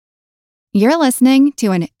You're listening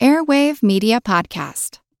to an Airwave Media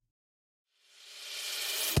Podcast.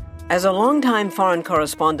 As a longtime foreign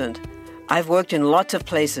correspondent, I've worked in lots of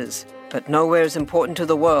places, but nowhere as important to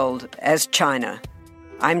the world as China.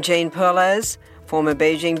 I'm Jane Perlez, former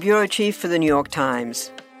Beijing bureau chief for the New York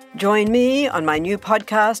Times. Join me on my new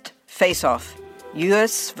podcast, Face Off,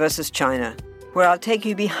 U.S. versus China, where I'll take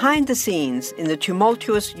you behind the scenes in the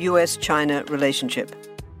tumultuous U.S.-China relationship.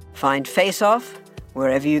 Find Face Off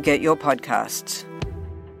wherever you get your podcasts.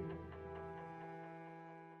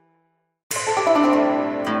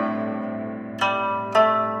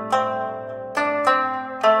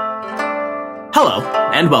 Hello,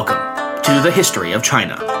 and welcome to the History of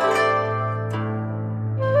China.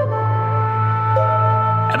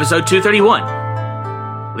 Episode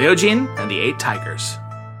 231, Liu Jin and the Eight Tigers.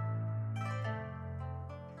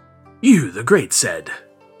 Yu the Great said,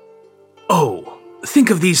 "Oh, think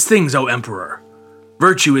of these things, O Emperor.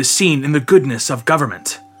 Virtue is seen in the goodness of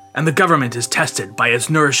government, and the government is tested by its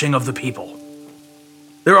nourishing of the people.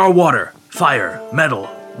 There are water, fire, metal,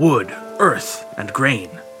 wood, earth, and grain.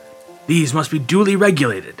 These must be duly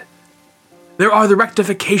regulated. There are the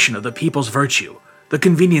rectification of the people's virtue, the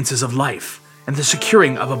conveniences of life, and the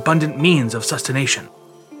securing of abundant means of sustentation.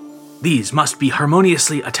 These must be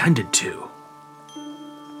harmoniously attended to."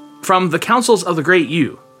 From the Councils of the Great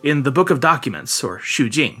Yu in the Book of Documents, or Shu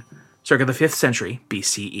Jing, circa the 5th century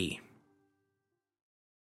BCE.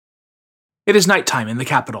 It is nighttime in the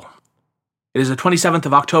capital. It is the 27th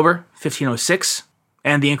of October, 1506,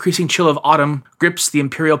 and the increasing chill of autumn grips the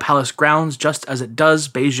imperial palace grounds just as it does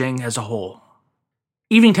Beijing as a whole.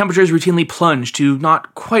 Evening temperatures routinely plunge to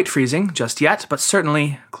not quite freezing just yet, but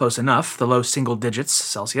certainly close enough, the low single digits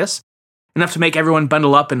Celsius, enough to make everyone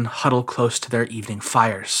bundle up and huddle close to their evening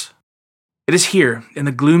fires. It is here, in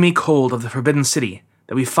the gloomy cold of the Forbidden City,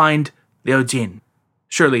 that we find Liu Jin,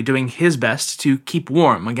 surely doing his best to keep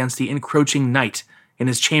warm against the encroaching night in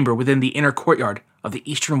his chamber within the inner courtyard of the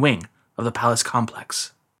eastern wing of the palace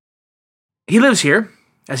complex. He lives here,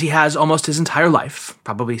 as he has almost his entire life,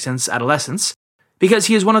 probably since adolescence, because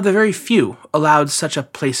he is one of the very few allowed such a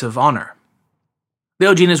place of honor.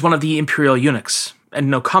 Liu Jin is one of the imperial eunuchs,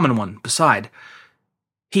 and no common one beside.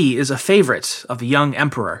 He is a favorite of the young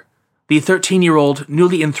emperor, the 13-year-old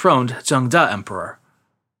newly enthroned Zhengde emperor,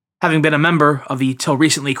 having been a member of the till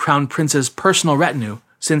recently crowned prince's personal retinue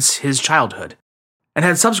since his childhood, and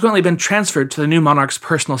had subsequently been transferred to the new monarch's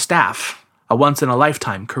personal staff, a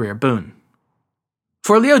once-in-a-lifetime career boon.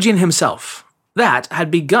 For Liu Jin himself, that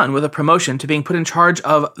had begun with a promotion to being put in charge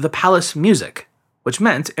of the palace music, which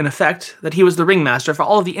meant, in effect, that he was the ringmaster for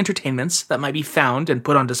all of the entertainments that might be found and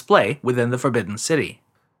put on display within the Forbidden City.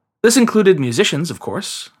 This included musicians, of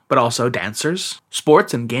course, but also dancers,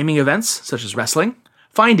 sports and gaming events such as wrestling,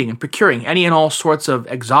 finding and procuring any and all sorts of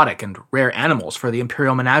exotic and rare animals for the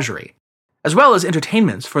imperial menagerie, as well as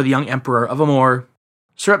entertainments for the young emperor of a more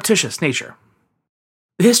surreptitious nature.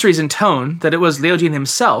 The histories intone that it was Liu Jin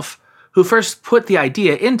himself who first put the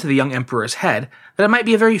idea into the young emperor's head that it might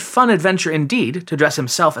be a very fun adventure indeed to dress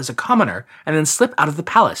himself as a commoner and then slip out of the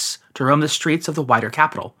palace to roam the streets of the wider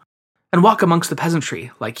capital, and walk amongst the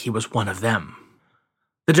peasantry like he was one of them.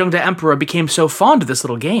 The Zhengde emperor became so fond of this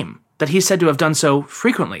little game that he's said to have done so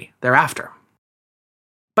frequently thereafter.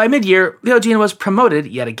 By mid-year, Liu Jin was promoted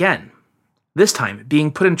yet again, this time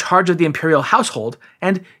being put in charge of the imperial household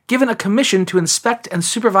and given a commission to inspect and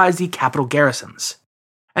supervise the capital garrisons.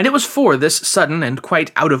 And it was for this sudden and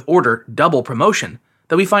quite out-of-order double promotion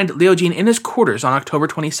that we find Liu Jin in his quarters on October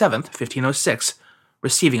 27th, 1506,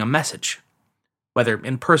 receiving a message, whether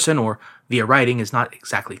in person or via writing is not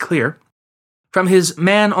exactly clear, from his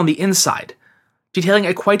man on the inside, detailing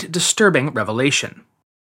a quite disturbing revelation.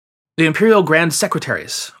 The imperial grand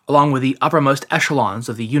secretaries, along with the uppermost echelons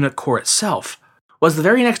of the eunuch corps itself, was the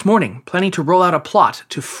very next morning planning to roll out a plot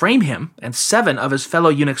to frame him and 7 of his fellow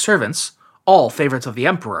eunuch servants, all favorites of the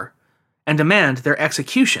emperor, and demand their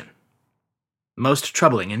execution. Most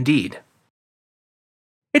troubling indeed.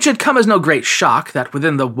 It should come as no great shock that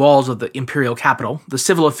within the walls of the imperial capital, the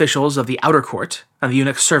civil officials of the outer court and the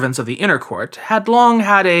eunuch servants of the inner court had long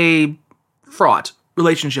had a fraught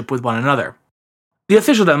relationship with one another. The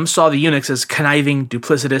officialdom saw the eunuchs as conniving,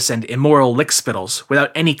 duplicitous, and immoral lickspittles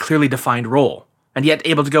without any clearly defined role, and yet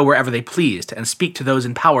able to go wherever they pleased and speak to those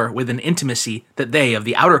in power with an intimacy that they of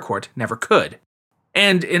the outer court never could,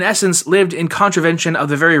 and in essence lived in contravention of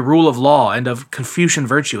the very rule of law and of Confucian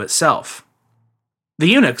virtue itself. The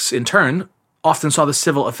eunuchs, in turn, often saw the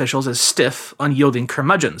civil officials as stiff, unyielding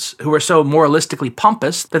curmudgeons who were so moralistically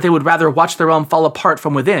pompous that they would rather watch their realm fall apart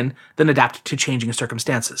from within than adapt to changing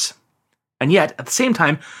circumstances. and yet, at the same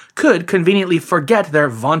time, could conveniently forget their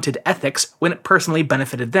vaunted ethics when it personally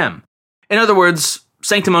benefited them. In other words,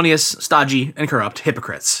 sanctimonious, stodgy, and corrupt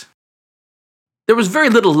hypocrites. There was very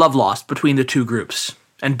little love lost between the two groups,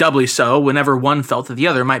 and doubly so whenever one felt that the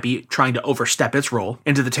other might be trying to overstep its role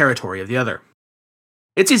into the territory of the other.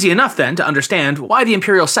 It's easy enough, then, to understand why the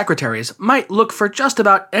imperial secretaries might look for just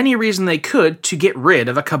about any reason they could to get rid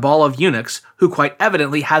of a cabal of eunuchs who quite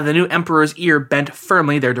evidently had the new emperor's ear bent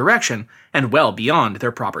firmly their direction and well beyond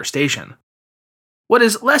their proper station. What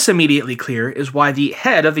is less immediately clear is why the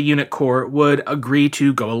head of the eunuch corps would agree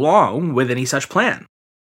to go along with any such plan.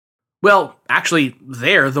 Well, actually,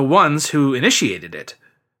 they're the ones who initiated it.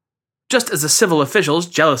 Just as the civil officials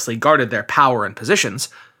jealously guarded their power and positions,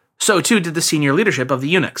 so too did the senior leadership of the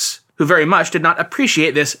eunuchs, who very much did not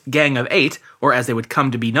appreciate this gang of 8, or as they would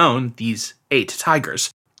come to be known, these 8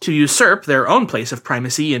 tigers, to usurp their own place of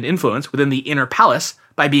primacy and influence within the inner palace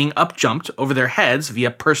by being upjumped over their heads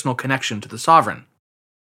via personal connection to the sovereign.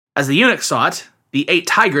 As the eunuchs saw it, the 8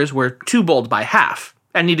 tigers were too bold by half,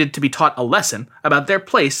 and needed to be taught a lesson about their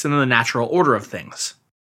place in the natural order of things.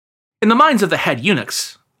 In the minds of the head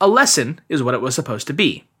eunuchs, a lesson is what it was supposed to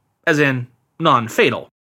be, as in, non-fatal.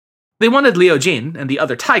 They wanted Liu Jin and the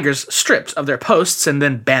other tigers stripped of their posts and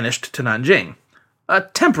then banished to Nanjing. A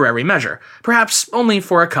temporary measure, perhaps only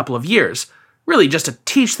for a couple of years, really just to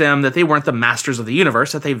teach them that they weren't the masters of the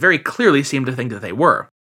universe that they very clearly seemed to think that they were.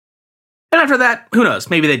 And after that, who knows,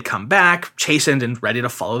 maybe they'd come back, chastened and ready to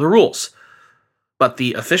follow the rules. But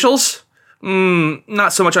the officials?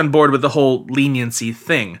 Not so much on board with the whole leniency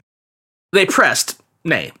thing. They pressed,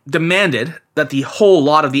 nay, demanded, that the whole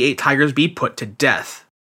lot of the 8 tigers be put to death.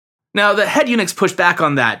 Now, the head eunuchs pushed back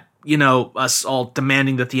on that, us all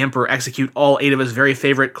demanding that the emperor execute all 8 of his very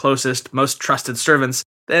favorite, closest, most trusted servants,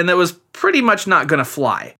 and that was pretty much not going to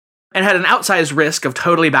fly, and had an outsized risk of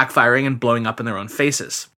totally backfiring and blowing up in their own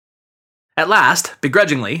faces. At last,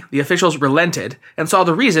 begrudgingly, the officials relented and saw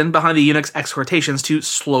the reason behind the eunuchs' exhortations to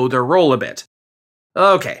slow their roll a bit.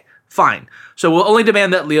 Okay, fine, so we'll only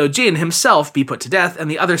demand that Liu Jin himself be put to death, and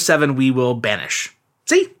the other 7 we will banish.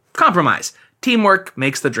 See? Compromise. Teamwork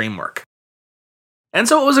makes the dream work. And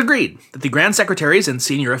so it was agreed that the Grand Secretaries and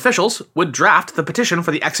senior officials would draft the petition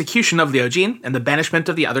for the execution of Liu Jin and the banishment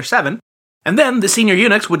of the other 7, and then the senior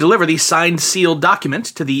eunuchs would deliver the signed sealed document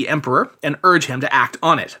to the emperor and urge him to act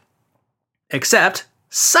on it. Except,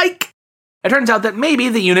 psych! It turns out that maybe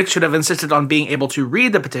the eunuchs should have insisted on being able to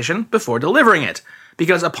read the petition before delivering it,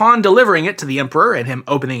 because upon delivering it to the emperor and him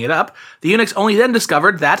opening it up, the eunuchs only then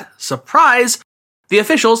discovered that, surprise, the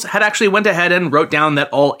officials had actually went ahead and wrote down that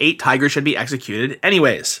all 8 tigers should be executed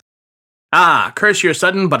anyways. Ah, curse your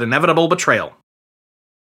sudden but inevitable betrayal.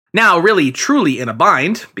 Now really truly in a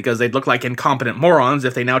bind, because they'd look like incompetent morons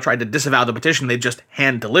if they now tried to disavow the petition they'd just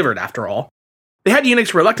hand-delivered after all, the head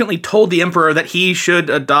eunuchs reluctantly told the emperor that he should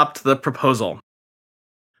adopt the proposal.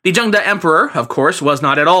 The Zhengde emperor, of course, was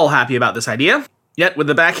not at all happy about this idea, yet with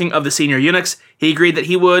the backing of the senior eunuchs, he agreed that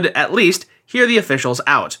he would, at least, hear the officials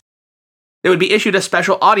out. They would be issued a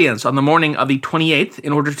special audience on the morning of the 28th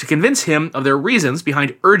in order to convince him of their reasons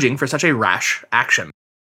behind urging for such a rash action.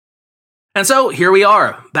 And so, here we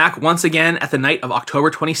are, back once again at the night of October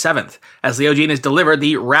 27th, as Liu Jin is delivered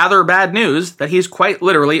the rather bad news that he's quite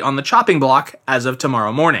literally on the chopping block as of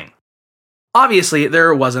tomorrow morning. Obviously,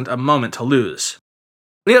 there wasn't a moment to lose.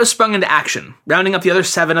 Liu sprung into action, rounding up the other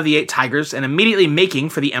 7 of the 8 tigers and immediately making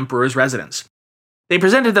for the emperor's residence. They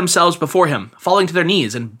presented themselves before him, falling to their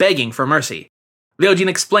knees and begging for mercy. Liu Jin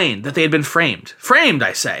explained that they had been framed,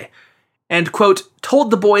 I say, and, quote, told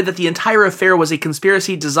the boy that the entire affair was a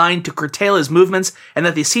conspiracy designed to curtail his movements and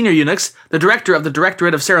that the senior eunuchs, the director of the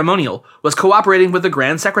Directorate of Ceremonial, was cooperating with the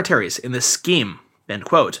Grand Secretaries in this scheme, end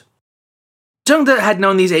quote. Zhengde had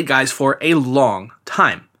known these 8 guys for a long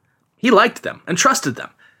time. He liked them and trusted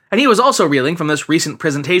them, and he was also reeling from this recent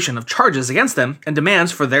presentation of charges against them and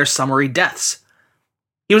demands for their summary deaths.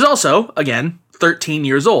 He was also, again, 13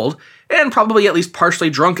 years old, and probably at least partially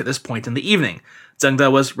drunk at this point in the evening.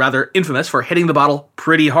 Zhengde was rather infamous for hitting the bottle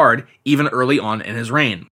pretty hard, even early on in his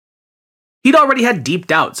reign. He'd already had deep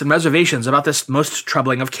doubts and reservations about this most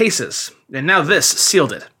troubling of cases, and now this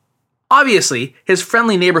sealed it. Obviously, his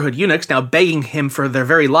friendly neighborhood eunuchs now begging him for their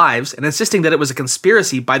very lives and insisting that it was a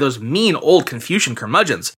conspiracy by those mean old Confucian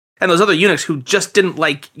curmudgeons, and those other eunuchs who just didn't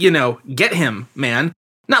get him, man.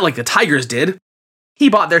 Not like the tigers did. He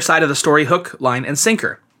bought their side of the story hook, line, and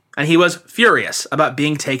sinker, and he was furious about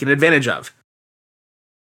being taken advantage of.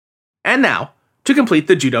 And now, to complete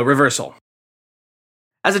the judo reversal.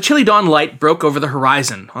 As a chilly dawn light broke over the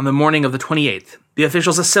horizon on the morning of the 28th, the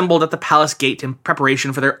officials assembled at the palace gate in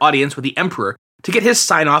preparation for their audience with the emperor to get his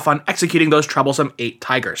sign-off on executing those troublesome 8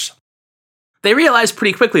 tigers. They realized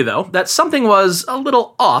pretty quickly, though, that something was a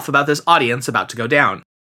little off about this audience about to go down.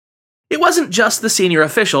 It wasn't just the senior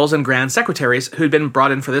officials and grand secretaries who'd been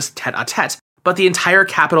brought in for this tete-a-tete, but the entire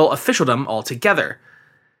capital officialdom altogether.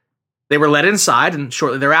 They were led inside, and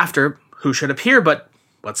shortly thereafter, who should appear but,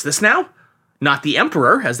 what's this now? Not the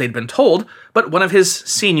emperor, as they'd been told, but one of his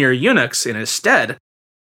senior eunuchs in his stead.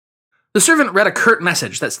 The servant read a curt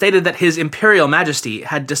message that stated that His Imperial Majesty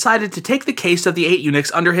had decided to take the case of the 8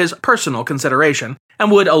 eunuchs under his personal consideration,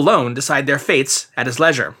 and would alone decide their fates at his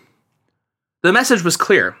leisure. The message was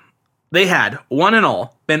clear. They had, one and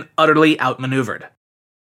all, been utterly outmaneuvered.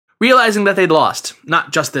 Realizing that they'd lost,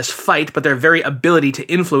 not just this fight, but their very ability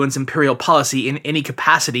to influence imperial policy in any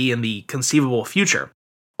capacity in the conceivable future,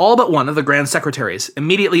 all but one of the grand secretaries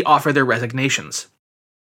immediately offered their resignations.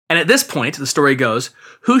 And at this point, the story goes,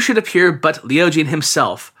 who should appear but Liu Jin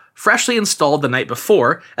himself, freshly installed the night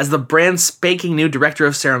before as the brand spanking new director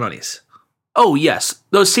of ceremonies. Oh yes,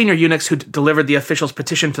 those senior eunuchs who'd delivered the official's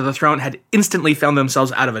petition to the throne had instantly found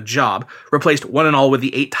themselves out of a job, replaced one and all with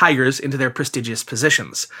the 8 tigers into their prestigious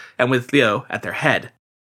positions, and with Liu at their head.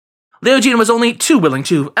 Liu Jin was only too willing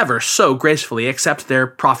to ever so gracefully accept their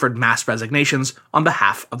proffered mass resignations on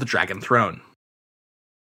behalf of the Dragon Throne.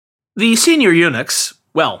 The senior eunuchs,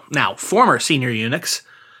 well, now former senior eunuchs,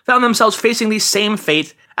 found themselves facing the same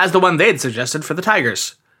fate as the one they'd suggested for the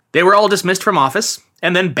tigers. They were all dismissed from office,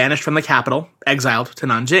 and then banished from the capital, exiled to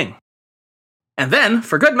Nanjing. And then,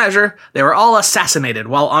 for good measure, they were all assassinated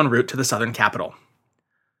while en route to the southern capital.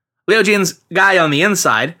 Liu Jin's guy on the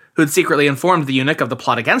inside, who'd secretly informed the eunuch of the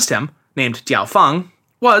plot against him, named Jiao Feng,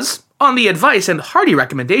 was, on the advice and hearty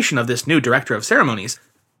recommendation of this new director of ceremonies,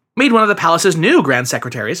 made one of the palace's new grand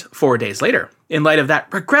secretaries 4 days later, in light of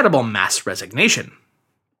that regrettable mass resignation.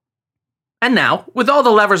 And now, with all the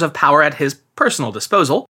levers of power at his personal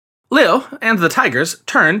disposal, Liu and the tigers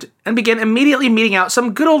turned and began immediately meting out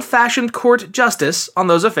some good old-fashioned court justice on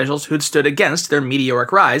those officials who'd stood against their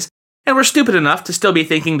meteoric rise and were stupid enough to still be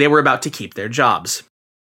thinking they were about to keep their jobs.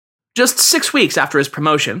 Just 6 weeks after his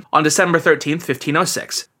promotion, on December 13,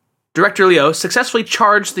 1506, Director Liu successfully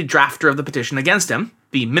charged the drafter of the petition against him,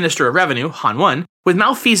 the Minister of Revenue, Han Wen, with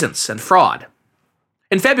malfeasance and fraud.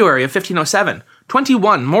 In February of 1507,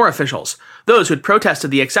 21 more officials, those who'd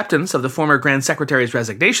protested the acceptance of the former Grand Secretary's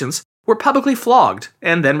resignations, were publicly flogged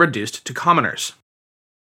and then reduced to commoners.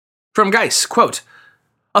 From Geiss, quote,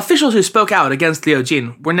 officials who spoke out against Liu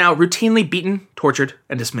Jin were now routinely beaten, tortured,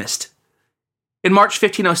 and dismissed. In March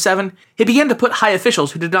 1507, he began to put high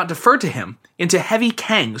officials who did not defer to him into heavy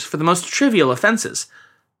cangs for the most trivial offenses,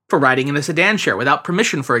 for riding in a sedan chair without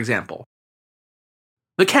permission, for example.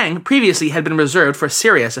 The kang previously had been reserved for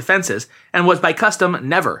serious offenses and was by custom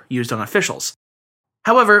never used on officials.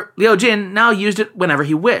 However, Liu Jin now used it whenever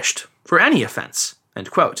he wished, for any offense.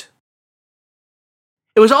 End quote.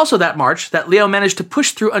 It was also that March that Liu managed to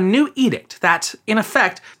push through a new edict that, in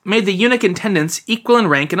effect, made the eunuch intendants equal in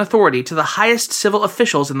rank and authority to the highest civil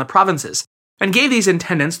officials in the provinces, and gave these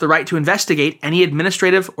intendants the right to investigate any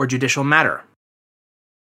administrative or judicial matter.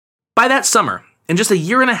 By that summer, in just a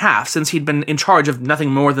year and a half since he'd been in charge of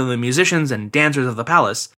nothing more than the musicians and dancers of the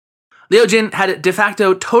palace, Liu Jin had de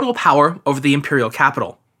facto total power over the imperial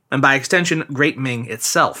capital, and by extension, Great Ming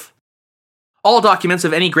itself. All documents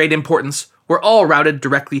of any great importance were all routed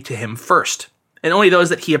directly to him first, and only those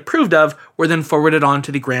that he approved of were then forwarded on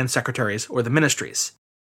to the grand secretaries or the ministries.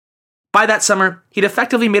 By that summer, he'd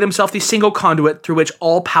effectively made himself the single conduit through which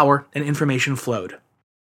all power and information flowed.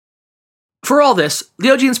 For all this,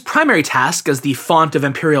 Liu Jin's primary task as the font of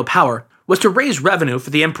imperial power was to raise revenue for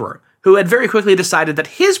the emperor, who had very quickly decided that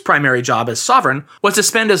his primary job as sovereign was to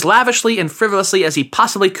spend as lavishly and frivolously as he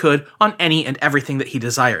possibly could on any and everything that he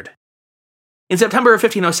desired. In September of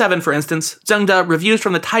 1507, for instance, Zheng De reviews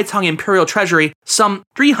from the Taicang Imperial Treasury some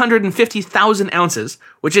 350,000 ounces,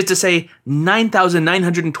 which is to say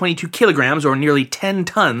 9,922 kilograms or nearly 10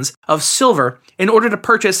 tons of silver in order to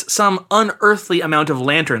purchase some unearthly amount of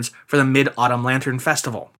lanterns for the Mid-Autumn Lantern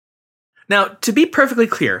Festival. Now, to be perfectly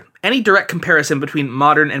clear, any direct comparison between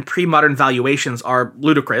modern and pre-modern valuations are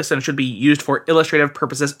ludicrous and should be used for illustrative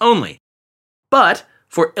purposes only. But,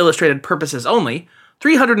 for illustrated purposes only,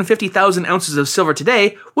 350,000 ounces of silver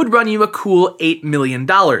today would run you a cool $8 million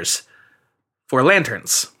for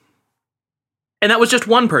lanterns. And that was just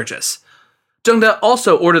one purchase. Zheng De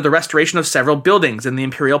also ordered the restoration of several buildings in the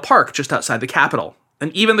Imperial Park just outside the capital,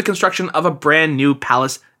 and even the construction of a brand new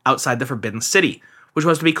palace outside the Forbidden City, which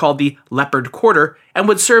was to be called the Leopard Quarter and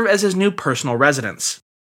would serve as his new personal residence.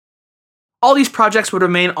 All these projects would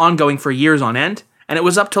remain ongoing for years on end, and it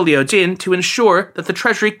was up to Liu Jin to ensure that the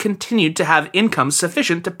treasury continued to have income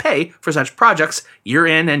sufficient to pay for such projects year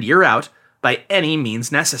in and year out by any means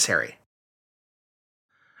necessary.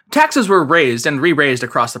 Taxes were raised and re-raised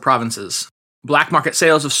across the provinces. Black market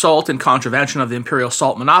sales of salt in contravention of the imperial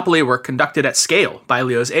salt monopoly were conducted at scale by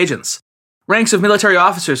Liu's agents. Ranks of military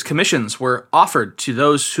officers' commissions were offered to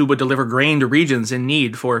those who would deliver grain to regions in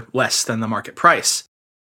need for less than the market price.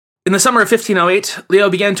 In the summer of 1508, Liu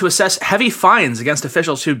began to assess heavy fines against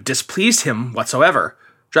officials who displeased him whatsoever,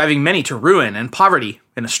 driving many to ruin and poverty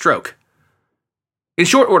in a stroke. In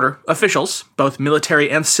short order, officials, both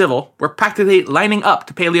military and civil, were practically lining up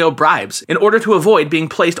to pay Liu bribes in order to avoid being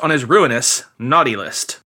placed on his ruinous naughty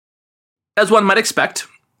list. As one might expect,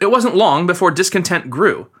 it wasn't long before discontent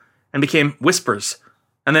grew and became whispers,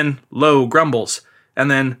 and then low grumbles,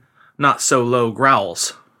 and then not-so-low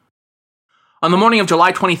growls. On the morning of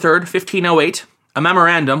July 23rd, 1508, a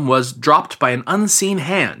memorandum was dropped by an unseen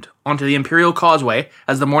hand onto the imperial causeway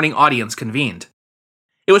as the morning audience convened.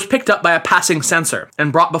 It was picked up by a passing censor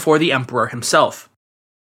and brought before the emperor himself.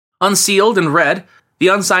 Unsealed and read, the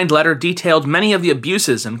unsigned letter detailed many of the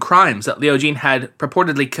abuses and crimes that Liu Jin had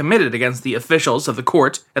purportedly committed against the officials of the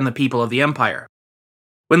court and the people of the empire.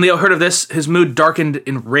 When Liu heard of this, his mood darkened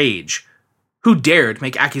in rage. Who dared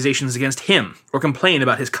make accusations against him or complain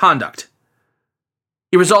about his conduct?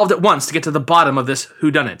 He resolved at once to get to the bottom of this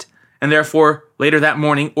whodunit, and therefore, later that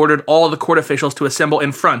morning, ordered all the court officials to assemble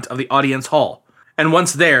in front of the audience hall, and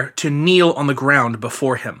once there, to kneel on the ground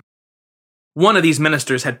before him. One of these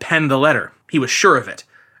ministers had penned the letter, he was sure of it,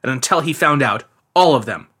 and until he found out, all of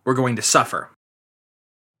them were going to suffer.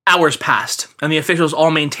 Hours passed, and the officials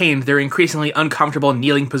all maintained their increasingly uncomfortable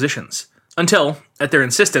kneeling positions, until, at their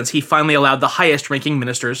insistence, he finally allowed the highest-ranking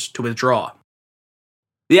ministers to withdraw.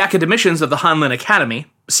 The academicians of the Hanlin Academy,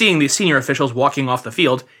 seeing the senior officials walking off the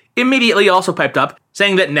field, immediately also piped up,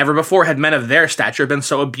 saying that never before had men of their stature been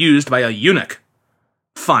so abused by a eunuch.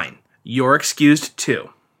 Fine, you're excused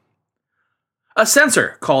too. A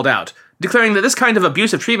censor called out, declaring that this kind of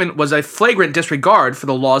abusive treatment was a flagrant disregard for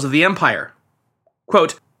the laws of the empire.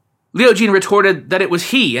 Quote, Liu Jin retorted that it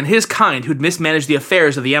was he and his kind who'd mismanaged the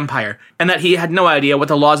affairs of the empire, and that he had no idea what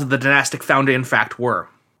the laws of the dynastic founder in fact were.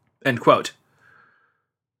 End quote.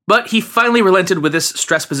 But he finally relented with this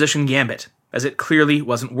stress position gambit, as it clearly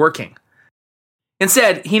wasn't working.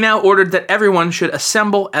 Instead, he now ordered that everyone should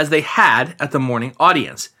assemble as they had at the morning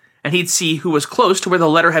audience, and he'd see who was close to where the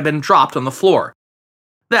letter had been dropped on the floor.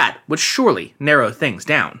 That would surely narrow things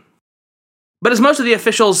down. But as most of the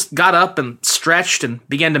officials got up and stretched and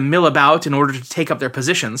began to mill about in order to take up their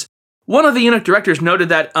positions, one of the eunuch directors noted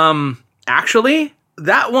that, actually,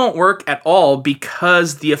 that won't work at all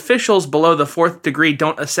because the officials below the 4th degree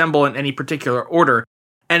don't assemble in any particular order,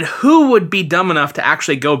 and who would be dumb enough to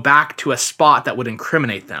actually go back to a spot that would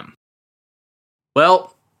incriminate them?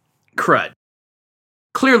 Well, crud.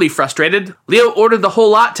 Clearly frustrated, Liu ordered the whole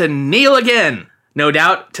lot to kneel again, no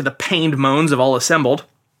doubt to the pained moans of all assembled,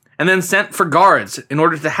 and then sent for guards in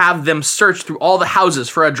order to have them search through all the houses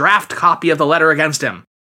for a draft copy of the letter against him.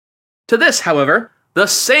 To this, however, the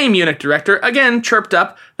same eunuch director again chirped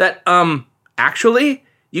up that, actually,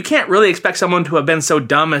 you can't really expect someone to have been so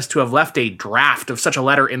dumb as to have left a draft of such a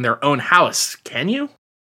letter in their own house, can you?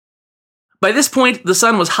 By this point, the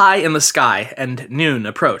sun was high in the sky, and noon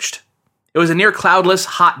approached. It was a near cloudless,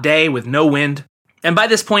 hot day with no wind, and by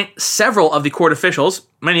this point, several of the court officials,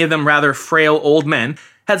 many of them rather frail old men,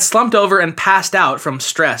 had slumped over and passed out from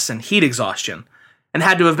stress and heat exhaustion, and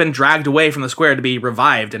had to have been dragged away from the square to be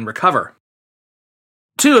revived and recover.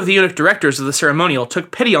 Two of the eunuch directors of the ceremonial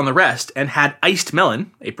took pity on the rest and had iced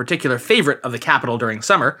melon, a particular favorite of the capital during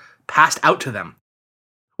summer, passed out to them.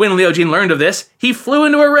 When Liu Jin learned of this, he flew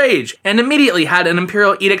into a rage and immediately had an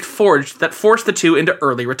imperial edict forged that forced the two into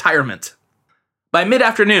early retirement. By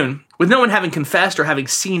mid-afternoon, with no one having confessed or having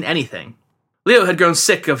seen anything, Liu had grown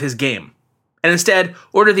sick of his game, and instead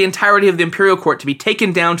ordered the entirety of the imperial court to be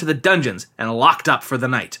taken down to the dungeons and locked up for the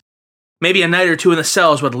night. Maybe a night or two in the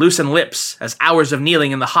cells would loosen lips, as hours of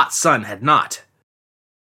kneeling in the hot sun had not.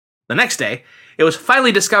 The next day, it was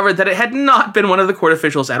finally discovered that it had not been one of the court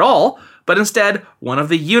officials at all, but instead one of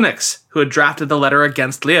the eunuchs who had drafted the letter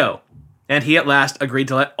against Liu, and he at last agreed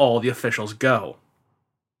to let all the officials go.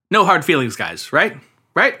 No hard feelings, guys, right?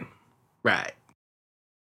 Right? Right.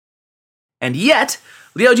 And yet,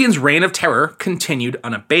 Liu Jin's reign of terror continued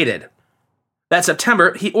unabated. That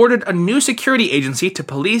September, he ordered a new security agency to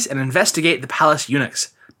police and investigate the palace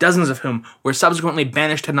eunuchs, dozens of whom were subsequently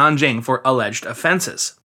banished to Nanjing for alleged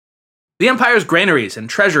offenses. The empire's granaries and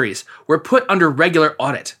treasuries were put under regular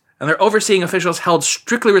audit, and their overseeing officials held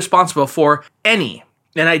strictly responsible for any,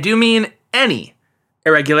 and I do mean any,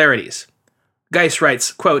 irregularities. Geiss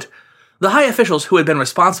writes, quote, "The high officials who had been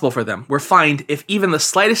responsible for them were fined if even the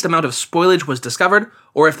slightest amount of spoilage was discovered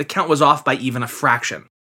or if the count was off by even a fraction."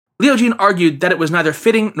 Liu Jin argued that it was neither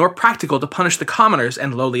fitting nor practical to punish the commoners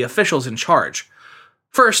and lowly officials in charge.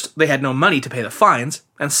 First, they had no money to pay the fines,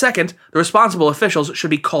 and second, the responsible officials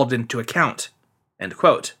should be called into account. End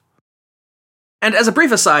quote. And as a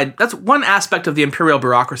brief aside, that's one aspect of the imperial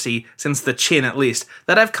bureaucracy, since the Qin at least,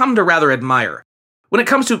 that I've come to rather admire. When it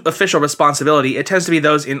comes to official responsibility, it tends to be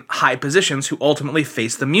those in high positions who ultimately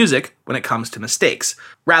face the music when it comes to mistakes,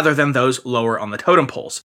 rather than those lower on the totem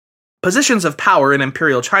poles. Positions of power in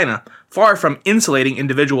imperial China, far from insulating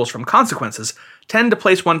individuals from consequences, tend to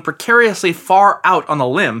place one precariously far out on the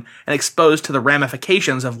limb and exposed to the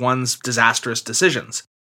ramifications of one's disastrous decisions.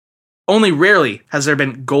 Only rarely has there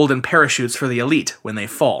been golden parachutes for the elite when they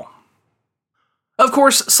fall. Of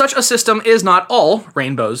course, such a system is not all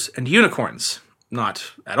rainbows and unicorns.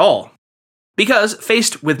 Not at all. Because,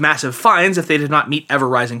 faced with massive fines if they did not meet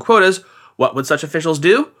ever-rising quotas, what would such officials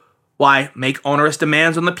do? Why, make onerous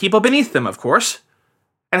demands on the people beneath them, of course.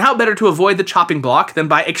 And how better to avoid the chopping block than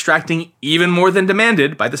by extracting even more than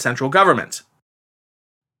demanded by the central government?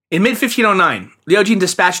 In mid-1509, Liu Jin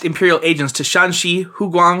dispatched imperial agents to Shanxi,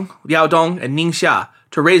 Huguang, Liaodong, and Ningxia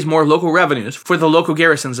to raise more local revenues for the local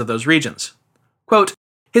garrisons of those regions. Quote,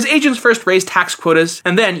 "His agents first raised tax quotas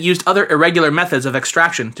and then used other irregular methods of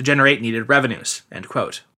extraction to generate needed revenues." End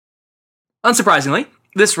quote. Unsurprisingly,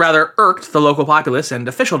 this rather irked the local populace and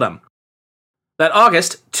officialdom. That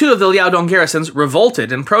August, 2 of the Liaodong garrisons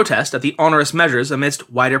revolted in protest at the onerous measures amidst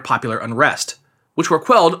wider popular unrest, which were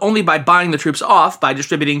quelled only by buying the troops off by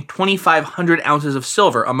distributing 2,500 ounces of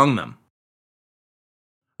silver among them.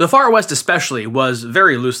 The Far West especially was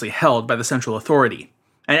very loosely held by the central authority,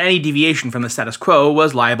 and any deviation from the status quo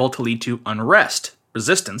was liable to lead to unrest,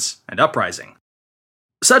 resistance, and uprising.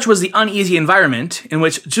 Such was the uneasy environment in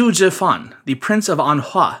which Zhu Zhifan, the Prince of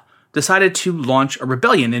Anhua, decided to launch a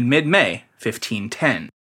rebellion in mid-May 1510.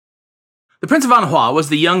 The Prince of Anhua was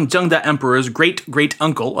the young Zhengde Emperor's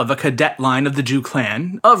great-great-uncle of a cadet line of the Zhu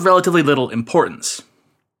clan of relatively little importance.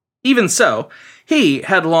 Even so, he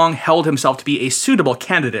had long held himself to be a suitable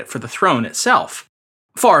candidate for the throne itself,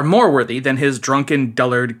 far more worthy than his drunken,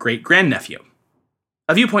 dullard great-grandnephew.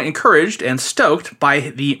 A viewpoint encouraged and stoked by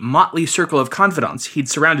the motley circle of confidants he'd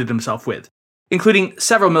surrounded himself with, including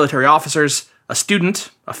several military officers, a student,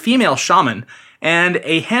 a female shaman, and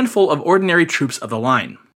a handful of ordinary troops of the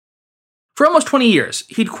line. For almost 20 years,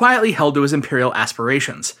 he'd quietly held to his imperial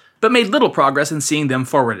aspirations, but made little progress in seeing them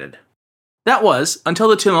forwarded. That was, until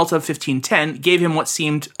the tumult of 1510 gave him what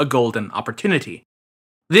seemed a golden opportunity.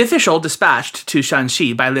 The official dispatched to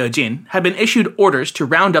Shanxi by Liu Jin had been issued orders to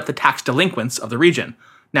round up the tax delinquents of the region,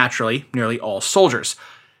 naturally nearly all soldiers,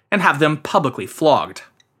 and have them publicly flogged.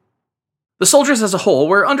 The soldiers as a whole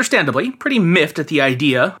were understandably pretty miffed at the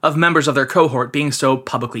idea of members of their cohort being so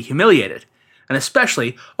publicly humiliated, and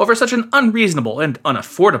especially over such an unreasonable and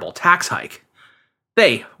unaffordable tax hike.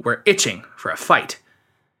 They were itching for a fight,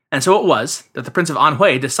 and so it was that the Prince of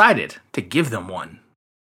Anhui decided to give them one.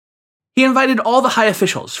 He invited all the high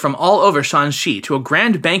officials from all over Shanxi to a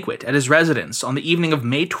grand banquet at his residence on the evening of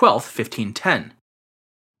May 12, 1510.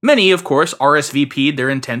 Many, of course, RSVP'd their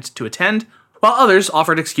intent to attend, while others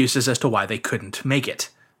offered excuses as to why they couldn't make it.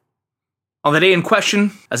 On the day in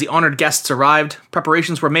question, as the honored guests arrived,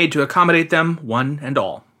 preparations were made to accommodate them, one and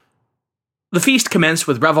all. The feast commenced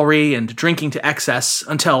with revelry and drinking to excess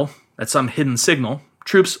until, at some hidden signal,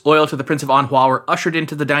 troops loyal to the Prince of Anhua were ushered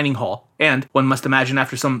into the dining hall, and, one must imagine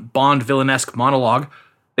after some Bond villainesque monologue,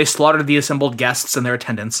 they slaughtered the assembled guests and their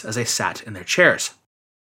attendants as they sat in their chairs.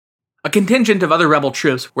 A contingent of other rebel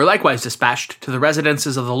troops were likewise dispatched to the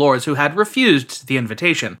residences of the lords who had refused the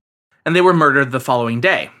invitation, and they were murdered the following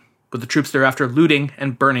day, with the troops thereafter looting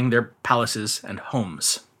and burning their palaces and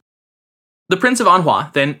homes. The Prince of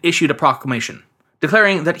Anhua then issued a proclamation,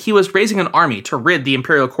 declaring that he was raising an army to rid the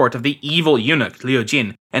imperial court of the evil eunuch Liu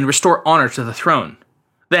Jin and restore honor to the throne,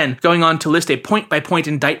 then going on to list a point-by-point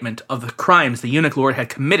indictment of the crimes the eunuch lord had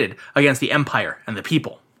committed against the empire and the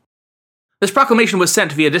people. This proclamation was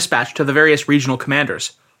sent via dispatch to the various regional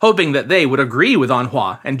commanders, hoping that they would agree with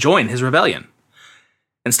Anhua and join his rebellion.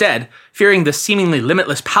 Instead, fearing the seemingly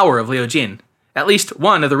limitless power of Liu Jin, at least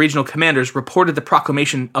one of the regional commanders reported the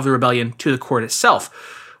proclamation of the rebellion to the court itself,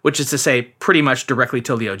 which is to say, pretty much directly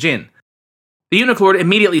to Liu Jin. The eunuch lord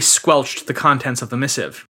immediately squelched the contents of the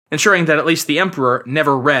missive, ensuring that at least the emperor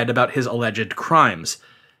never read about his alleged crimes.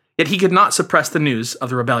 Yet he could not suppress the news of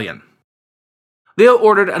the rebellion. Liu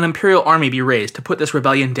ordered an imperial army be raised to put this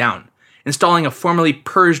rebellion down, installing a formerly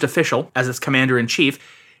purged official as its commander-in-chief,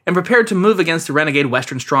 and prepared to move against the renegade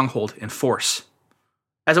western stronghold in force.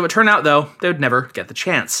 As it would turn out, though, they would never get the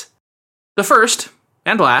chance. The first,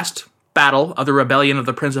 and last, battle of the rebellion of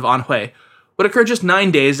the Prince of Anhui would occur just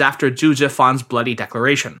 9 days after Zhu Zifan's bloody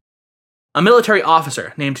declaration. A military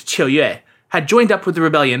officer named Qiu Yue had joined up with the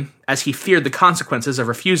rebellion as he feared the consequences of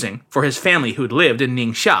refusing for his family who had lived in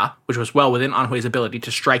Ningxia, which was well within Anhui's ability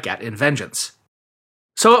to strike at in vengeance.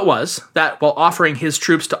 So it was that, while offering his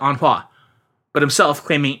troops to Anhua, but himself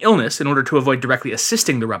claiming illness in order to avoid directly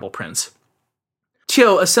assisting the rebel prince,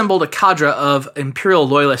 Qiu assembled a cadre of imperial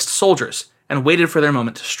loyalist soldiers and waited for their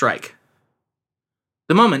moment to strike.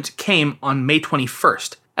 The moment came on May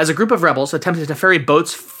 21st, as a group of rebels attempted to ferry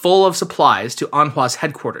boats full of supplies to Anhua's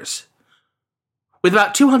headquarters. With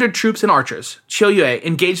about 200 troops and archers, Qiu Yue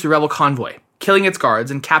engaged the rebel convoy, killing its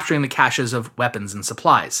guards and capturing the caches of weapons and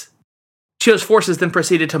supplies. Qiu's forces then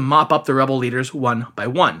proceeded to mop up the rebel leaders one by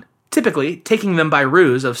one, typically taking them by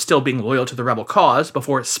ruse of still being loyal to the rebel cause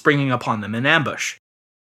before springing upon them in ambush.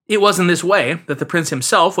 It was in this way that the prince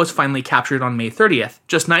himself was finally captured on May 30th,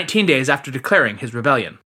 just 19 days after declaring his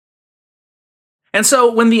rebellion. And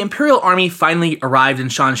so, when the imperial army finally arrived in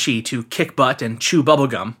Shanxi to kick butt and chew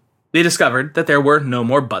bubblegum, they discovered that there were no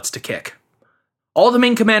more butts to kick. All the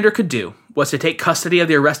Ming commander could do was to take custody of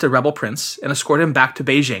the arrested rebel prince and escort him back to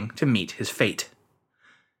Beijing to meet his fate.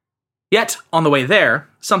 Yet, on the way there,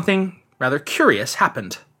 something rather curious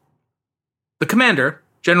happened. The commander,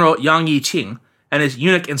 General Yang Yiqing, and his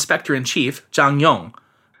eunuch inspector-in-chief, Zhang Yong,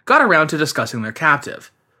 got around to discussing their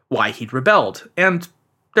captive, why he'd rebelled, and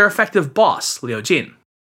their effective boss, Liu Jin.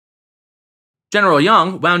 General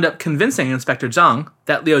Yang wound up convincing Inspector Zhang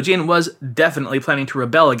that Liu Jin was definitely planning to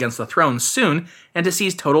rebel against the throne soon and to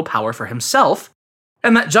seize total power for himself,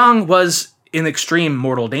 and that Zhang was in extreme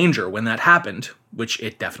mortal danger when that happened, which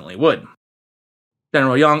it definitely would.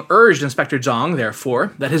 General Yang urged Inspector Zhang,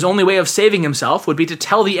 therefore, that his only way of saving himself would be to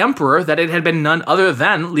tell the emperor that it had been none other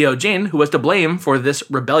than Liu Jin who was to blame for this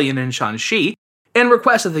rebellion in Shanxi, and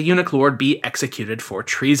request that the eunuch lord be executed for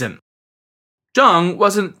treason. Zhang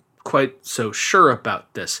wasn't quite so sure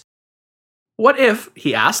about this. What if,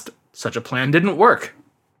 he asked, such a plan didn't work?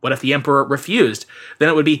 What if the emperor refused? Then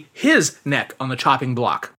it would be his neck on the chopping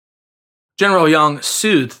block. General Yang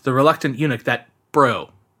soothed the reluctant eunuch that,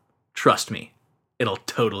 bro, trust me, it'll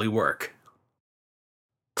totally work.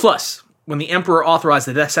 Plus, when the emperor authorized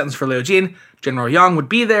the death sentence for Liu Jin, General Yang would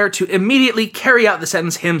be there to immediately carry out the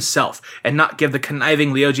sentence himself and not give the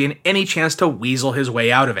conniving Liu Jin any chance to weasel his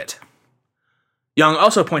way out of it. Yang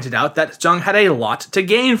also pointed out that Zhang had a lot to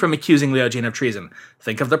gain from accusing Liu Jin of treason.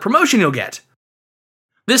 Think of the promotion you'll get.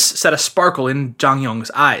 This set a sparkle in Zhang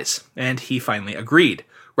Yong's eyes, and he finally agreed,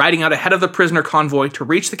 riding out ahead of the prisoner convoy to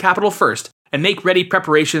reach the capital first and make ready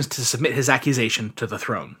preparations to submit his accusation to the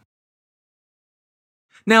throne.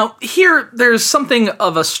 Now, here, there's something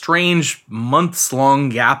of a strange months-long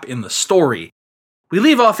gap in the story. We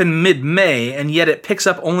leave off in mid-May, and yet it picks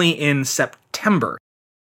up only in September.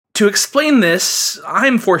 To explain this,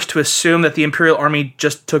 I'm forced to assume that the Imperial Army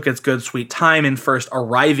just took its good sweet time in first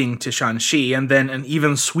arriving to Shanxi, and then an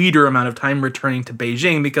even sweeter amount of time returning to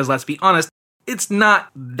Beijing, because let's be honest, it's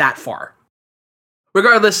not that far.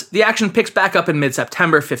 Regardless, the action picks back up in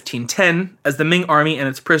mid-September 1510, as the Ming army and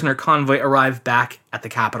its prisoner convoy arrive back at the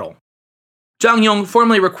capital. Zhang Yong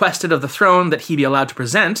formally requested of the throne that he be allowed to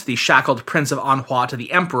present the shackled Prince of Anhua to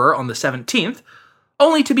the Emperor on the 17th,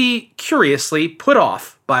 only to be curiously put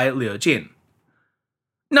off by Liu Jin.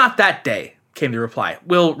 Not that day, came the reply.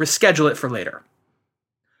 We'll reschedule it for later.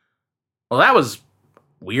 Well, that was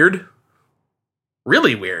weird.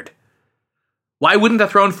 Really weird. Why wouldn't the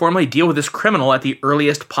throne formally deal with this criminal at the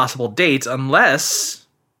earliest possible date unless,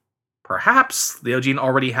 perhaps, Liu Jin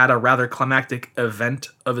already had a rather climactic event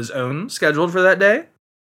of his own scheduled for that day?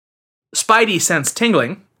 Spidey sense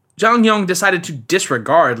tingling, Zhang Yong decided to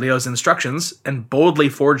disregard Liu's instructions and boldly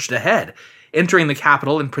forged ahead, entering the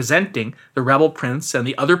capital and presenting the rebel prince and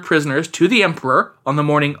the other prisoners to the emperor on the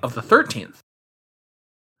morning of the 13th.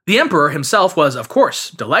 The emperor himself was, of course,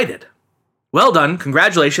 delighted. Well done,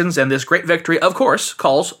 congratulations, and this great victory, of course,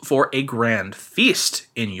 calls for a grand feast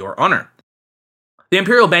in your honor. The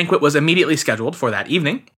imperial banquet was immediately scheduled for that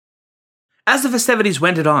evening. As the festivities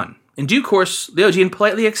wended on, in due course, Liu Jin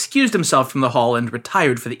politely excused himself from the hall and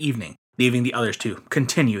retired for the evening, leaving the others to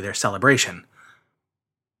continue their celebration.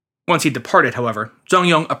 Once he departed, however, Zhang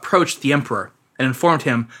Yong approached the emperor and informed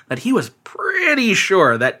him that he was pretty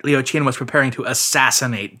sure that Liu Qin was preparing to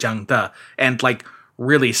assassinate Zhang De, and,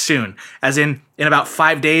 really soon, as in about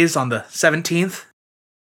 5 days on the 17th.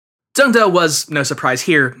 Zhang De was, no surprise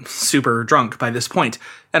here, super drunk by this point,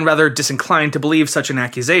 and rather disinclined to believe such an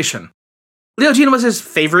accusation. Liu Jin was his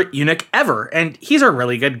favorite eunuch ever, and he's a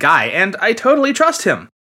really good guy, and I totally trust him.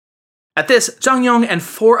 At this, Zhang Yong and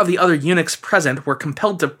 4 of the other eunuchs present were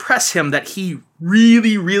compelled to press him that he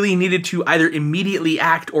really needed to either immediately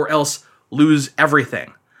act or else lose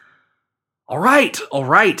everything. All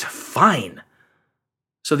right, fine.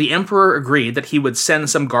 So the emperor agreed that he would send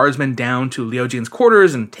some guardsmen down to Liu Jin's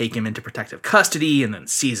quarters and take him into protective custody and then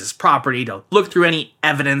seize his property to look through any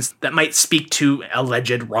evidence that might speak to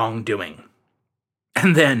alleged wrongdoing.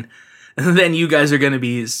 And then you guys are going to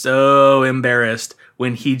be so embarrassed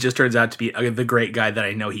when he just turns out to be the great guy that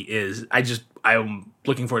I know he is. I'm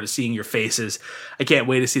looking forward to seeing your faces. I can't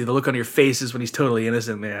wait to see the look on your faces when he's totally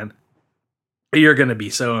innocent, man. You're going to be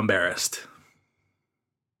so embarrassed.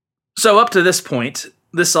 So up to this point,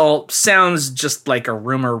 this all sounds just like a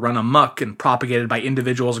rumor run amok and propagated by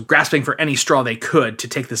individuals grasping for any straw they could to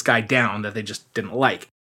take this guy down that they just didn't like.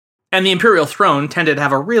 And the imperial throne tended to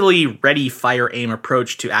have a really ready fire-aim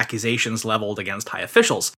approach to accusations leveled against high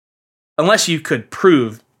officials. Unless you could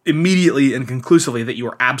prove immediately and conclusively that you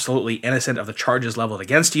were absolutely innocent of the charges leveled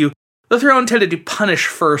against you, the throne tended to punish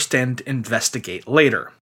first and investigate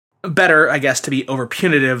later. Better, I guess, to be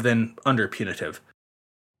over-punitive than under-punitive.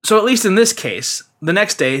 So at least in this case, the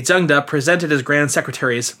next day, Zheng De presented his grand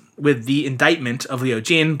secretaries with the indictment of Liu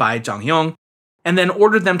Jin by Zhang Yong, and then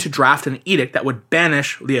ordered them to draft an edict that would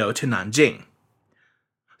banish Liu to Nanjing.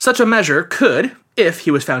 Such a measure could, if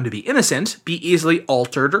he was found to be innocent, be easily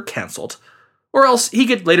altered or cancelled, or else he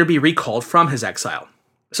could later be recalled from his exile.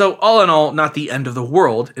 So all in all, not the end of the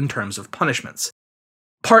world in terms of punishments.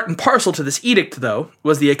 Part and parcel to this edict, though,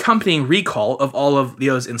 was the accompanying recall of all of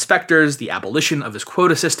Liu's inspectors, the abolition of his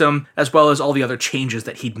quota system, as well as all the other changes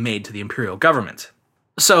that he'd made to the imperial government.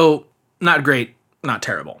 So, not great, not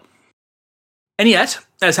terrible. And yet,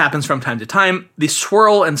 as happens from time to time, the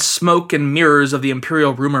swirl and smoke and mirrors of the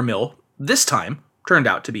imperial rumor mill, this time, turned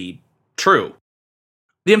out to be true.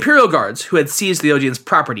 The imperial guards, who had seized Liu Jin's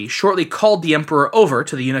property, shortly called the emperor over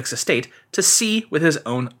to the eunuch's estate to see with his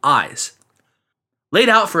own eyes. Laid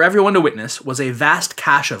out for everyone to witness was a vast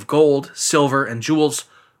cache of gold, silver, and jewels,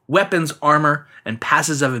 weapons, armor, and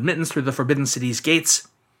passes of admittance through the Forbidden City's gates,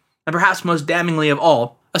 and perhaps most damningly of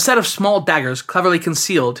all, a set of small daggers cleverly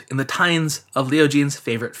concealed in the tines of Liu Jin's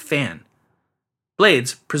favorite fan.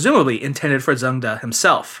 Blades presumably intended for Zheng De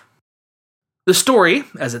himself. The story,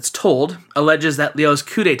 as it's told, alleges that Liu's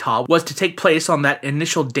coup d'etat was to take place on that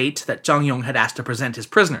initial date that Zhang Yong had asked to present his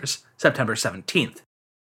prisoners, September 17th.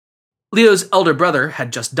 Liu's elder brother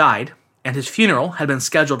had just died, and his funeral had been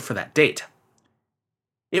scheduled for that date.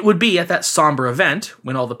 It would be at that somber event,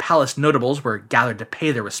 when all the palace notables were gathered to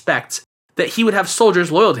pay their respects, that he would have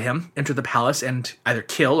soldiers loyal to him enter the palace and either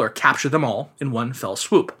kill or capture them all in one fell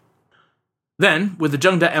swoop. Then, with the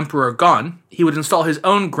Zheng De emperor gone, he would install his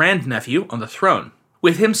own grandnephew on the throne,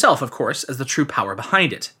 with himself, of course, as the true power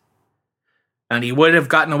behind it. And he would have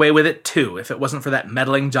gotten away with it too, if it wasn't for that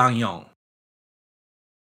meddling Zhang Yong.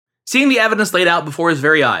 Seeing the evidence laid out before his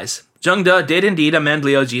very eyes, Zheng De did indeed amend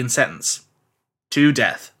Liu Jin's sentence to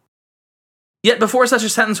death. Yet before such a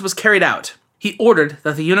sentence was carried out, he ordered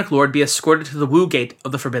that the eunuch lord be escorted to the Wu Gate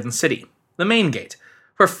of the Forbidden City, the main gate,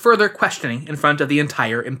 for further questioning in front of the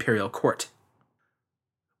entire imperial court.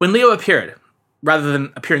 When Liu appeared, rather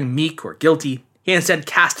than appearing meek or guilty, he instead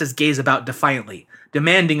cast his gaze about defiantly,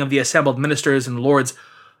 demanding of the assembled ministers and lords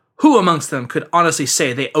who amongst them could honestly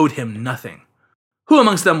say they owed him nothing. Who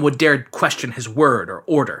amongst them would dare question his word or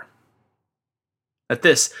order? At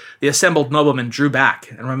this, the assembled noblemen drew back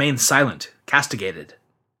and remained silent, castigated.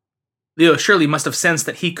 Liu surely must have sensed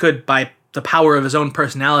that he could, by the power of his own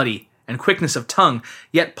personality and quickness of tongue,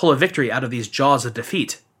 yet pull a victory out of these jaws of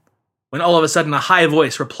defeat, when all of a sudden a high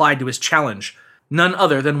voice replied to his challenge, none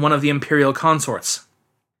other than one of the imperial consorts.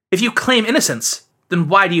 If you claim innocence, then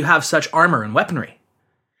why do you have such armor and weaponry?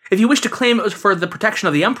 If you wish to claim it was for the protection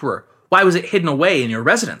of the emperor, why was it hidden away in your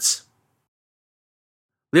residence?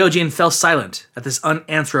 Liu Jin fell silent at this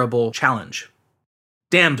unanswerable challenge.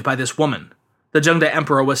 Damned by this woman, the Zheng De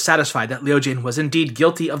emperor was satisfied that Liu Jin was indeed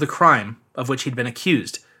guilty of the crime of which he'd been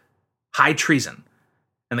accused, high treason,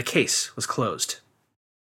 and the case was closed.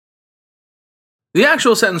 The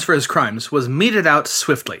actual sentence for his crimes was meted out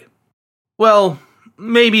swiftly. Well,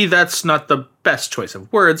 maybe that's not the best choice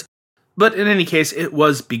of words, but in any case it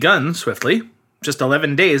was begun swiftly, just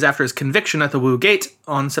 11 days after his conviction at the Wu Gate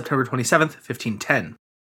on September 27th, 1510.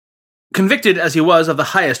 Convicted as he was of the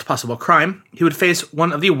highest possible crime, he would face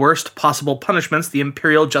one of the worst possible punishments the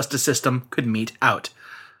imperial justice system could mete out.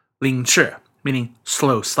 Ling Chi, meaning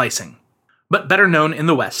slow slicing, but better known in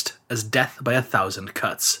the West as death by 1,000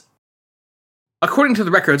 cuts. According to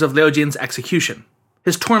the records of Liu Jin's execution,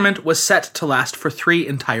 His torment was set to last for 3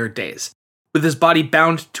 entire days, with his body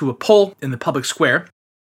bound to a pole in the public square.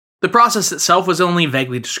 The process itself was only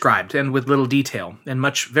vaguely described, and with little detail, and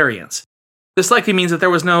much variance. This likely means that there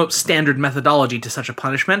was no standard methodology to such a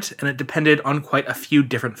punishment, and it depended on quite a few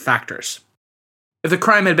different factors. If the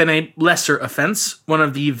crime had been a lesser offense, one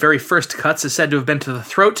of the very first cuts is said to have been to the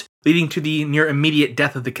throat, leading to the near immediate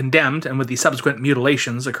death of the condemned, and with the subsequent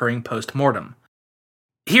mutilations occurring post-mortem.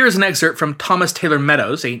 Here is an excerpt from Thomas Taylor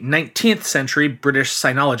Meadows, a 19th century British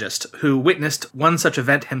sinologist, who witnessed one such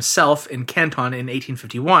event himself in Canton in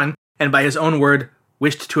 1851, and by his own word,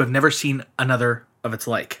 wished to have never seen another of its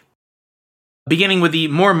like. Beginning with the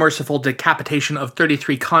more merciful decapitation of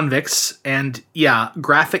 33 convicts, and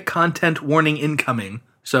graphic content warning incoming,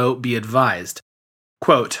 so be advised.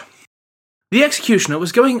 Quote, "The executioner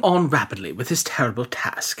was going on rapidly with his terrible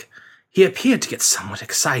task. He appeared to get somewhat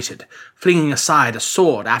excited, flinging aside a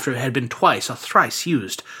sword after it had been twice or thrice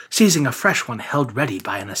used, seizing a fresh one held ready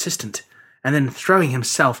by an assistant, and then throwing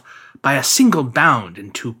himself by a single bound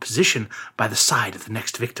into position by the side of the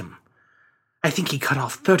next victim. I think he cut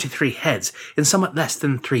off 33 heads in somewhat less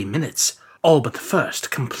than 3 minutes, all but the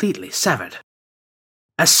first completely severed.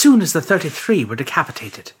 As soon as the 33 were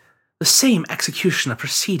decapitated, the same executioner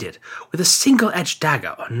proceeded, with a single-edged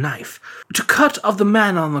dagger or knife, to cut of the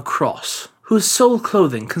man on the cross, whose sole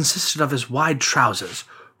clothing consisted of his wide trousers,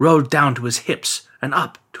 rolled down to his hips and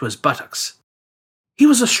up to his buttocks. He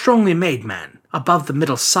was a strongly made man, above the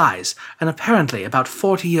middle size, and apparently about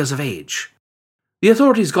 40 years of age. The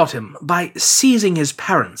authorities got him by seizing his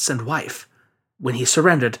parents and wife, when he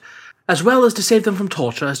surrendered, as well as to save them from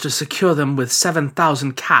torture as to secure them with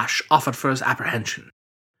 7,000 cash offered for his apprehension.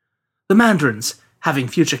 The mandarins, having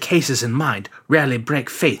future cases in mind, rarely break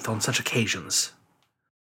faith on such occasions.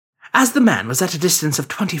 As the man was at a distance of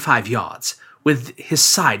 25 yards, with his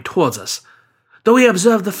side towards us, though we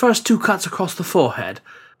observed the first 2 cuts across the forehead,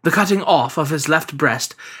 the cutting off of his left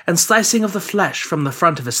breast, and slicing of the flesh from the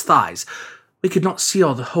front of his thighs, we could not see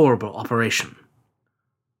all the horrible operation.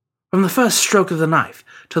 From the first stroke of the knife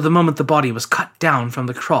till the moment the body was cut down from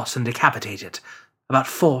the cross and decapitated, about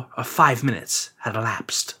 4 or 5 minutes had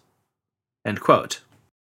elapsed." End quote.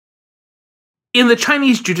 In the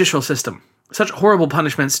Chinese judicial system, such horrible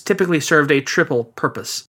punishments typically served a triple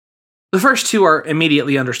purpose. The first 2 are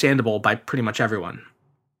immediately understandable by pretty much everyone.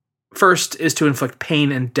 First is to inflict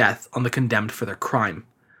pain and death on the condemned for their crime,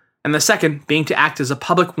 and the second being to act as a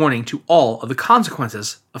public warning to all of the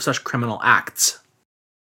consequences of such criminal acts.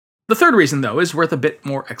 The third reason, though, is worth a bit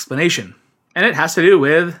more explanation, and it has to do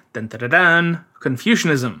with,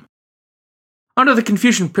 Confucianism. Under the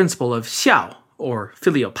Confucian principle of xiao, or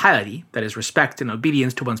filial piety, that is respect and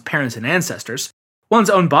obedience to one's parents and ancestors, one's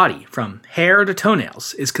own body, from hair to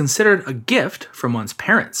toenails, is considered a gift from one's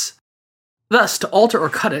parents. Thus, to alter or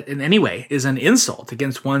cut it in any way is an insult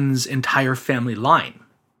against one's entire family line.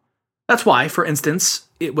 That's why, for instance,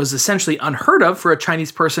 it was essentially unheard of for a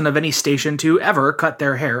Chinese person of any station to ever cut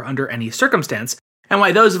their hair under any circumstance, and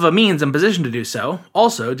why those of a means and position to do so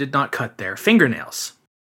also did not cut their fingernails.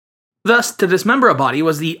 Thus, to dismember a body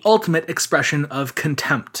was the ultimate expression of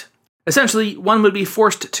contempt. Essentially, one would be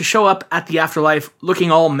forced to show up at the afterlife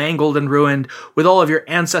looking all mangled and ruined, with all of your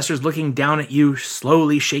ancestors looking down at you,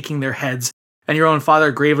 slowly shaking their heads, and your own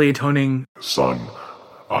father gravely intoning, "Son,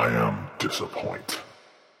 I am disappointed."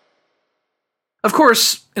 Of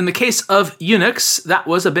course, in the case of eunuchs, that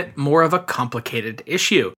was a bit more of a complicated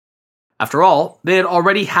issue. After all, they had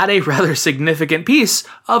already had a rather significant piece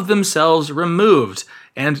of themselves removed,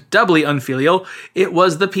 and doubly unfilial, it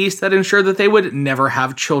was the piece that ensured that they would never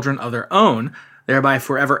have children of their own, thereby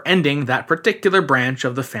forever ending that particular branch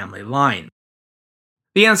of the family line.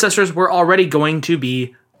 The ancestors were already going to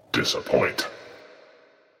be disappointed.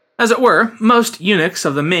 As it were, most eunuchs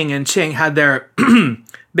of the Ming and Qing had their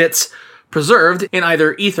bits preserved in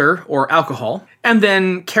either ether or alcohol, and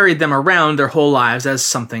then carried them around their whole lives as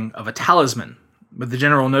something of a talisman, with the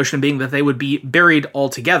general notion being that they would be buried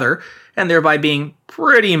altogether, and thereby being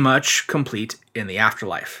pretty much complete in the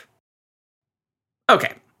afterlife.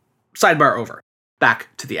 Okay, sidebar over. Back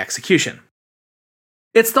to the execution.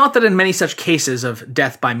 It's thought that in many such cases of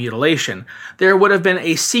death by mutilation, there would have been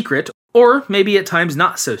a secret, or maybe at times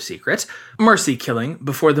not so secret, mercy killing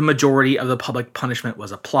before the majority of the public punishment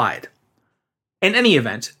was applied. In any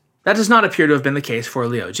event, that does not appear to have been the case for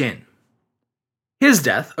Liu Jin. His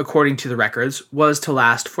death, according to the records, was to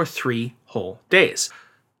last for 3 whole days.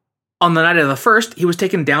 On the night of the first, he was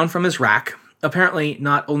taken down from his rack, apparently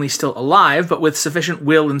not only still alive, but with sufficient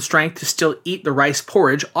will and strength to still eat the rice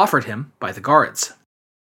porridge offered him by the guards.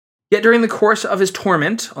 Yet during the course of his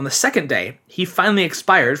torment, on the second day, he finally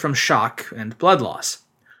expired from shock and blood loss.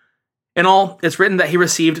 In all, it's written that he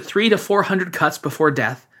received 300 to 400 cuts before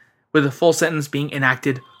death, with the full sentence being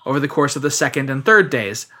enacted over the course of the second and third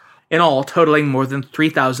days, in all totaling more than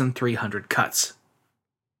 3,300 cuts.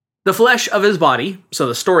 The flesh of his body, so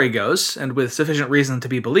the story goes, and with sufficient reason to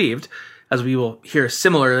be believed, as we will hear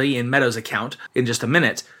similarly in Meadow's account in just a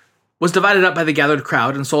minute, was divided up by the gathered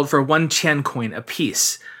crowd and sold for 1 Qian coin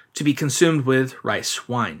apiece, to be consumed with rice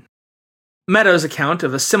wine. Meadow's account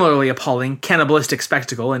of a similarly appalling cannibalistic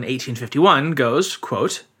spectacle in 1851 goes,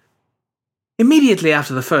 quote, "Immediately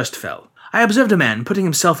after the first fell, I observed a man putting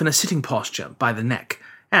himself in a sitting posture by the neck,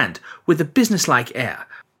 and, with a businesslike air,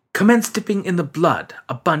 commenced dipping in the blood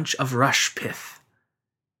a bunch of rush pith.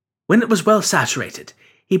 When it was well saturated,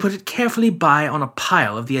 he put it carefully by on a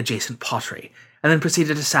pile of the adjacent pottery, and then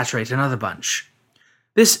proceeded to saturate another bunch.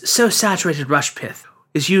 This so saturated rush pith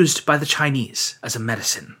is used by the Chinese as a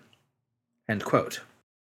medicine." End quote.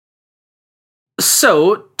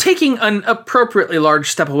 So, taking an appropriately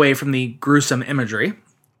large step away from the gruesome imagery,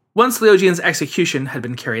 once Liu Jin's execution had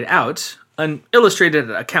been carried out, an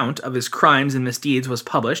illustrated account of his crimes and misdeeds was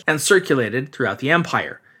published and circulated throughout the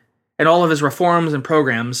empire, and all of his reforms and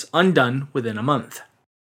programs undone within a month.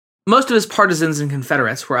 Most of his partisans and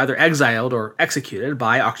confederates were either exiled or executed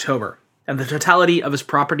by October, and the totality of his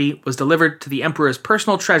property was delivered to the emperor's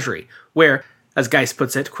personal treasury, where, as Geist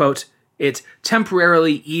puts it, quote, "it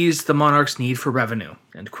temporarily eased the monarch's need for revenue,"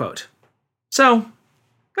 end quote. So,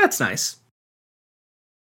 that's nice.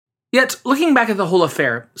 Yet, looking back at the whole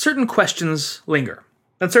affair, certain questions linger,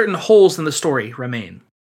 and certain holes in the story remain.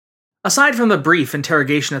 Aside from the brief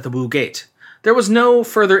interrogation at the Wu Gate, there was no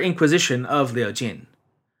further inquisition of Liu Jin.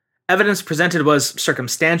 Evidence presented was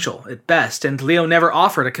circumstantial at best, and Leo never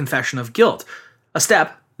offered a confession of guilt, a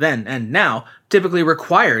step, then and now, typically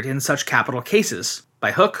required in such capital cases,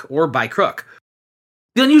 by hook or by crook.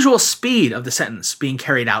 The unusual speed of the sentence being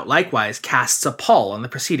carried out likewise casts a pall on the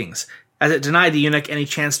proceedings, as it denied the eunuch any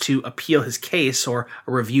chance to appeal his case or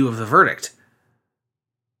a review of the verdict.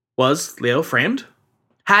 Was Leo framed?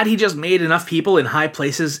 Had he just made enough people in high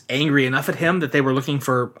places angry enough at him that they were looking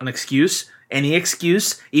for an excuse, any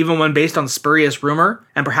excuse, even one based on spurious rumor,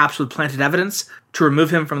 and perhaps with planted evidence, to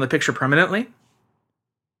remove him from the picture permanently?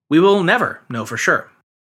 We will never know for sure.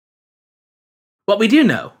 What we do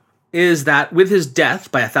know is that with his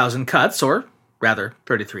death by 1,000 cuts, or rather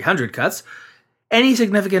 3,300 cuts, any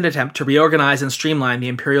significant attempt to reorganize and streamline the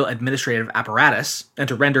imperial administrative apparatus, and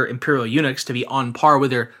to render imperial eunuchs to be on par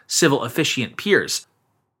with their civil officiant peers,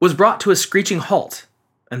 was brought to a screeching halt,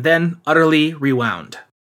 and then utterly rewound.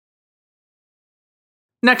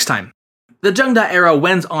 Next time, the Zhengda era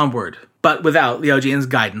wends onward, but without Liu Jin's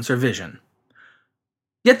guidance or vision.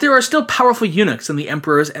 Yet there are still powerful eunuchs in the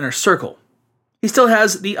emperor's inner circle. He still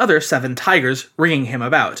has the other 7 tigers ringing him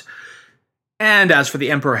about. And as for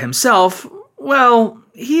the emperor himself, well,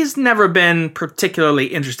 he's never been particularly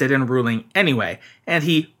interested in ruling anyway, and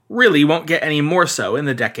he really won't get any more so in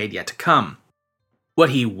the decade yet to come.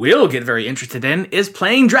 What he will get very interested in is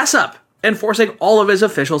playing dress-up, and forcing all of his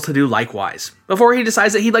officials to do likewise, before he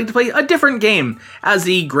decides that he'd like to play a different game as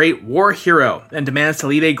the great war hero, and demands to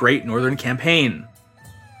lead a great northern campaign.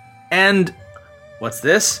 And what's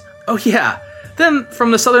this? Oh yeah, then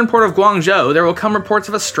from the southern port of Guangzhou, there will come reports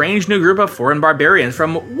of a strange new group of foreign barbarians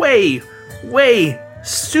from way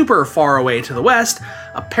super far away to the west,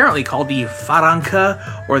 apparently called the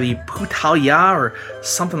Faranka or the Putalya or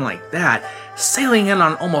something like that, sailing in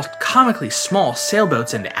on almost comically small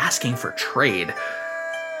sailboats and asking for trade.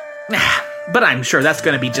 But I'm sure that's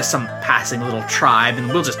going to be just some passing little tribe, and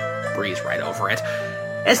we'll just breeze right over it.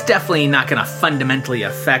 It's definitely not going to fundamentally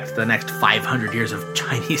affect the next 500 years of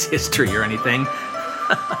Chinese history or anything.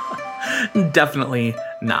 Definitely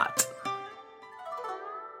not.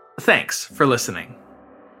 Thanks for listening.